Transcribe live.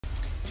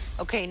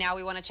Okay, now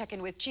we want to check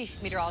in with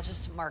Chief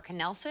Meteorologist Mark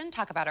Nelson,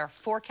 talk about our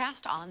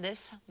forecast on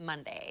this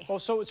Monday. Well,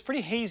 so it's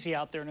pretty hazy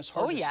out there and it's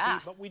hard to see,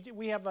 but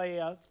we have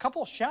a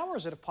couple of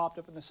showers that have popped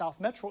up in the South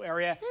Metro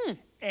area.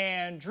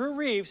 And Drew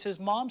Reeves, his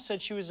mom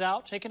said she was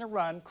out taking a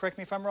run. Correct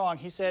me if I'm wrong.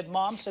 He said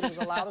mom said it was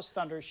the loudest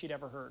thunder she'd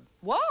ever heard.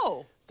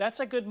 Whoa.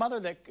 That's a good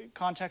mother that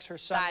contacts her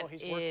son while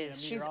he's working. A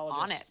She's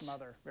on it.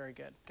 Mother. Very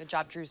good. Good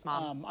job, Drew's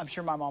mom. I'm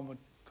sure my mom would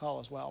call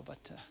as well,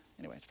 but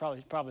anyway, it's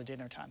probably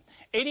dinner time.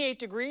 88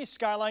 degrees,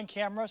 skyline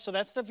camera, so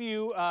that's the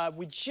view.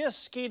 We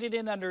just skated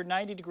in under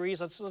 90 degrees.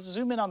 Let's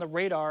zoom in on the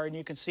radar, and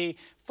you can see,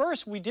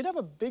 first, we did have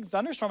a big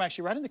thunderstorm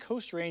actually right in the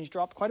Coast Range,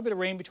 dropped quite a bit of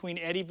rain between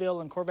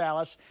Eddyville and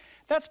Corvallis.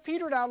 That's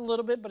petered out a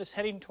little bit, but it's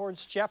heading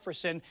towards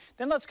Jefferson.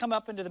 Then let's come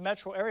up into the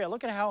metro area.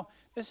 Look at how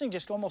this thing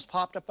just almost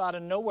popped up out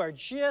of nowhere,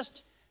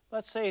 just,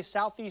 let's say,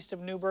 southeast of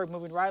Newburgh,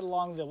 moving right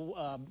along the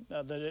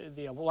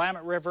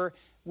Willamette River.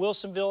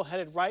 Wilsonville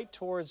headed right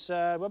towards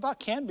about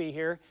Canby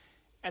here,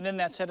 and then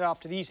that's headed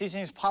off to the east. These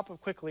things pop up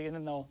quickly, and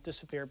then they'll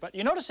disappear. But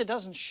you notice it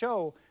doesn't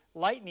show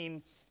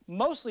lightning.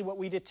 Mostly what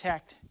we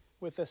detect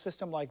with a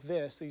system like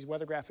this, these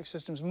weather graphic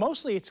systems,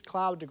 mostly it's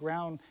cloud to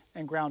ground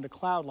and ground to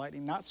cloud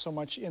lightning, not so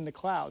much in the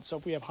cloud. So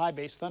if we have high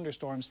base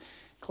thunderstorms,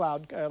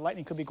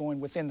 lightning could be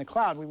going within the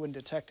cloud. We wouldn't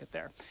detect it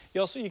there.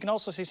 You can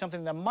also see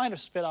something that might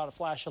have spit out a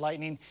flash of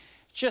lightning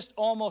just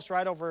almost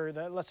right over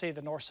the, let's say,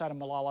 the north side of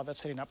Malala.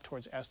 That's heading up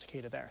towards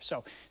Estacada there.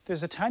 So there's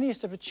the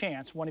tiniest of a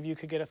chance one of you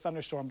could get a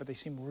thunderstorm, but they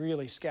seem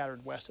really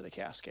scattered west of the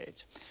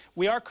Cascades.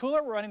 We are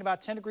cooler. We're running about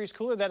 10 degrees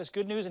cooler. That is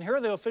good news. And here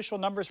are the official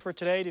numbers for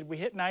today. Did we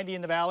hit 90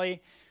 in the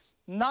valley?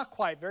 Not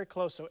quite, very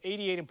close. So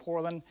 88 in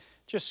Portland,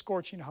 just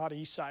scorching hot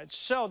east side.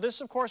 So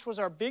this, of course, was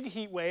our big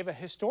heat wave, a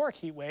historic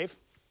heat wave.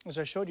 As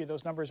I showed you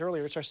those numbers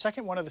earlier, it's our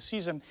second one of the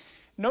season.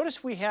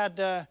 Notice we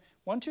had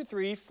 1, 2,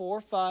 3,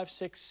 4, 5,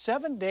 6,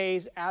 7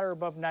 days at or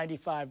above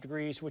 95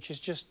 degrees, which is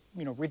just,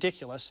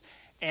 ridiculous.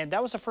 And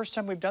that was the first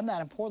time we've done that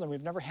in Portland.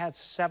 We've never had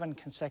 7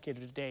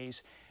 consecutive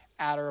days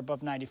at or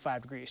above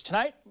 95 degrees.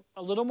 Tonight,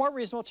 a little more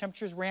reasonable.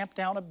 Temperatures ramped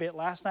down a bit.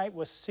 Last night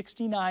was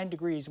 69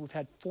 degrees. We've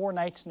had 4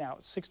 nights now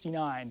at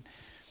 69.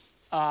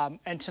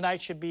 And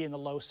tonight should be in the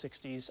low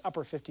 60s,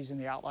 upper 50s in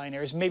the outlying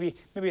areas, maybe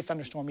a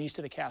thunderstorm east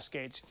of the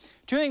Cascades.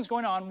 Two things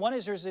going on. One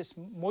is there's this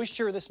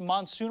moisture, this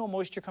monsoonal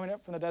moisture coming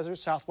up from the desert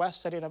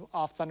southwest, setting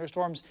off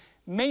thunderstorms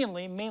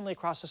mainly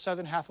across the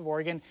southern half of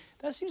Oregon.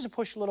 That seems to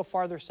push a little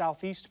farther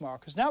southeast tomorrow,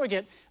 because now we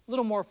get a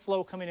little more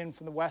flow coming in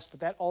from the west, but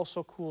that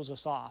also cools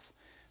us off.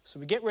 So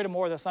we get rid of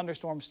more of the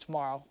thunderstorms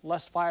tomorrow,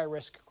 less fire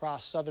risk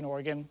across southern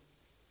Oregon.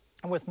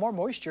 And with more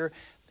moisture,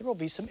 there will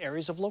be some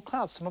areas of low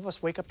clouds. Some of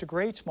us wake up to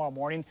gray tomorrow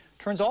morning.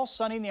 Turns all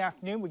sunny in the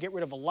afternoon. We get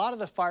rid of a lot of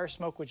the fire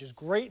smoke, which is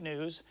great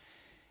news.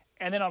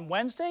 And then on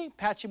Wednesday,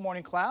 patchy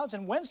morning clouds,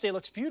 and Wednesday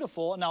looks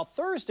beautiful. Now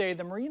Thursday,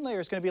 the marine layer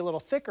is going to be a little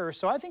thicker,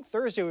 so I think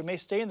Thursday we may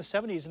stay in the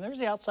 70s, and there's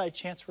the outside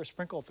chance for a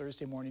sprinkle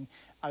Thursday morning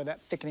out of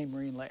that thickening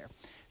marine layer.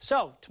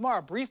 So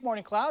tomorrow, brief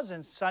morning clouds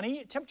and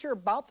sunny. Temperature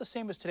about the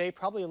same as today,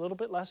 probably a little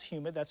bit less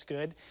humid. That's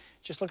good.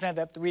 Just looking at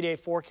that 3-day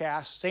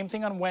forecast. Same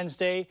thing on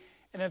Wednesday.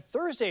 And then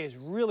Thursday is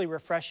really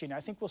refreshing.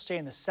 I think we'll stay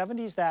in the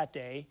 70s that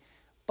day.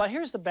 But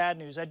here's the bad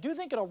news. I do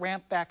think it'll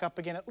ramp back up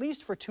again, at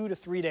least for 2 to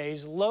 3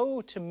 days,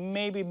 low to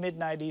maybe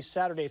mid-90s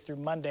Saturday through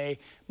Monday.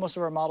 Most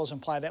of our models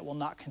imply that will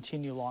not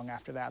continue long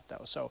after that,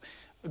 though. So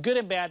good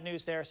and bad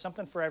news there,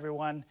 something for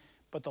everyone.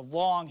 But the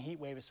long heat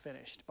wave is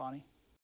finished. Bonnie?